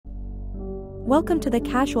Welcome to the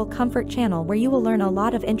Casual Comfort channel, where you will learn a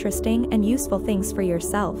lot of interesting and useful things for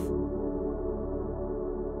yourself.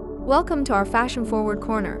 Welcome to our fashion-forward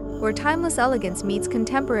corner, where timeless elegance meets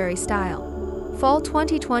contemporary style. Fall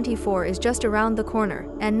 2024 is just around the corner,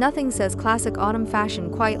 and nothing says classic autumn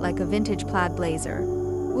fashion quite like a vintage plaid blazer.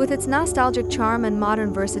 With its nostalgic charm and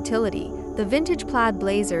modern versatility, the vintage plaid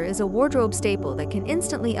blazer is a wardrobe staple that can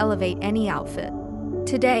instantly elevate any outfit.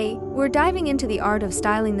 Today, we're diving into the art of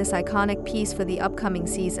styling this iconic piece for the upcoming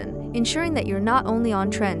season, ensuring that you're not only on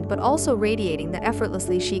trend but also radiating the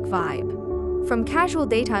effortlessly chic vibe. From casual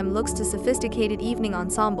daytime looks to sophisticated evening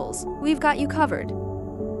ensembles, we've got you covered.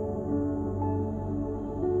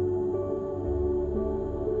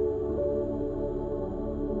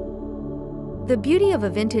 The beauty of a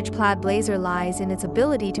vintage plaid blazer lies in its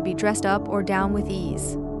ability to be dressed up or down with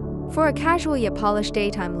ease. For a casual yet polished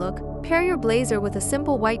daytime look, pair your blazer with a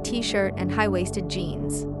simple white t-shirt and high-waisted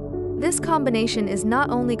jeans. This combination is not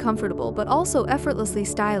only comfortable but also effortlessly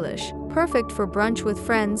stylish, perfect for brunch with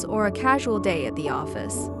friends or a casual day at the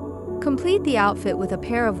office. Complete the outfit with a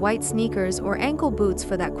pair of white sneakers or ankle boots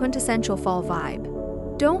for that quintessential fall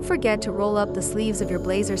vibe. Don't forget to roll up the sleeves of your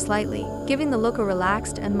blazer slightly, giving the look a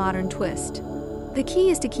relaxed and modern twist. The key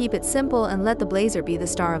is to keep it simple and let the blazer be the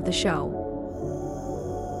star of the show.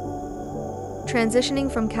 Transitioning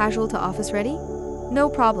from casual to office ready? No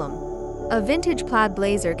problem. A vintage plaid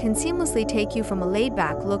blazer can seamlessly take you from a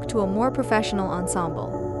laid-back look to a more professional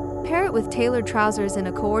ensemble. Pair it with tailored trousers in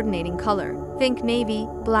a coordinating color, think navy,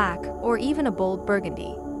 black, or even a bold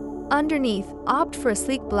burgundy. Underneath, opt for a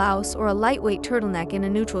sleek blouse or a lightweight turtleneck in a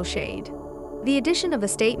neutral shade. The addition of a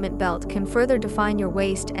statement belt can further define your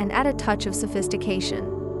waist and add a touch of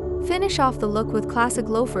sophistication. Finish off the look with classic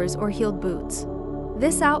loafers or heeled boots.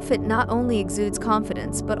 This outfit not only exudes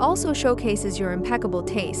confidence but also showcases your impeccable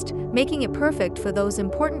taste, making it perfect for those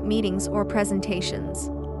important meetings or presentations.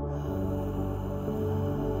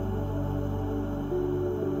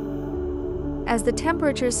 As the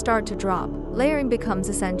temperatures start to drop, layering becomes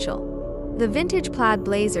essential. The vintage plaid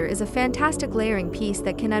blazer is a fantastic layering piece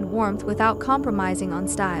that can add warmth without compromising on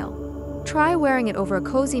style. Try wearing it over a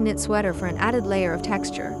cozy knit sweater for an added layer of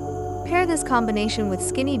texture. Pair this combination with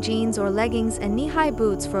skinny jeans or leggings and knee-high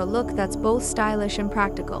boots for a look that's both stylish and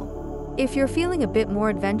practical. If you're feeling a bit more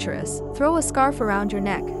adventurous, throw a scarf around your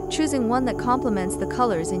neck, choosing one that complements the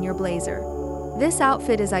colors in your blazer. This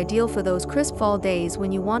outfit is ideal for those crisp fall days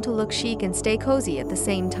when you want to look chic and stay cozy at the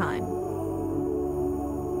same time.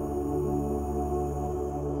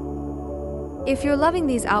 If you're loving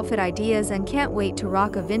these outfit ideas and can't wait to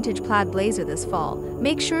rock a vintage plaid blazer this fall,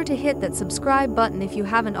 make sure to hit that subscribe button if you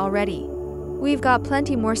haven't already. We've got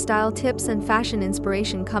plenty more style tips and fashion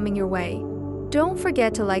inspiration coming your way. Don't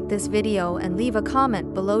forget to like this video and leave a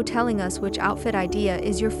comment below telling us which outfit idea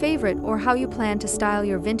is your favorite or how you plan to style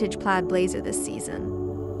your vintage plaid blazer this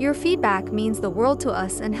season. Your feedback means the world to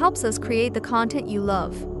us and helps us create the content you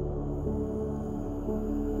love.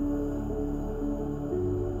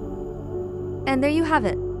 And there you have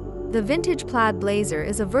it. The vintage plaid blazer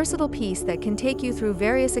is a versatile piece that can take you through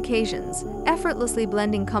various occasions, effortlessly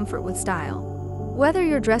blending comfort with style. Whether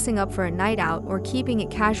you're dressing up for a night out or keeping it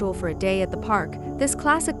casual for a day at the park, this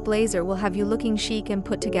classic blazer will have you looking chic and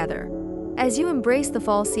put together. As you embrace the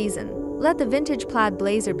fall season, let the vintage plaid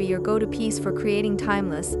blazer be your go-to piece for creating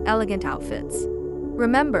timeless, elegant outfits.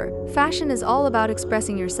 Remember, fashion is all about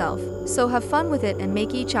expressing yourself, so have fun with it and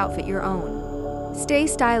make each outfit your own. Stay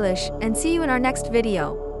stylish, and see you in our next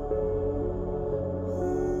video.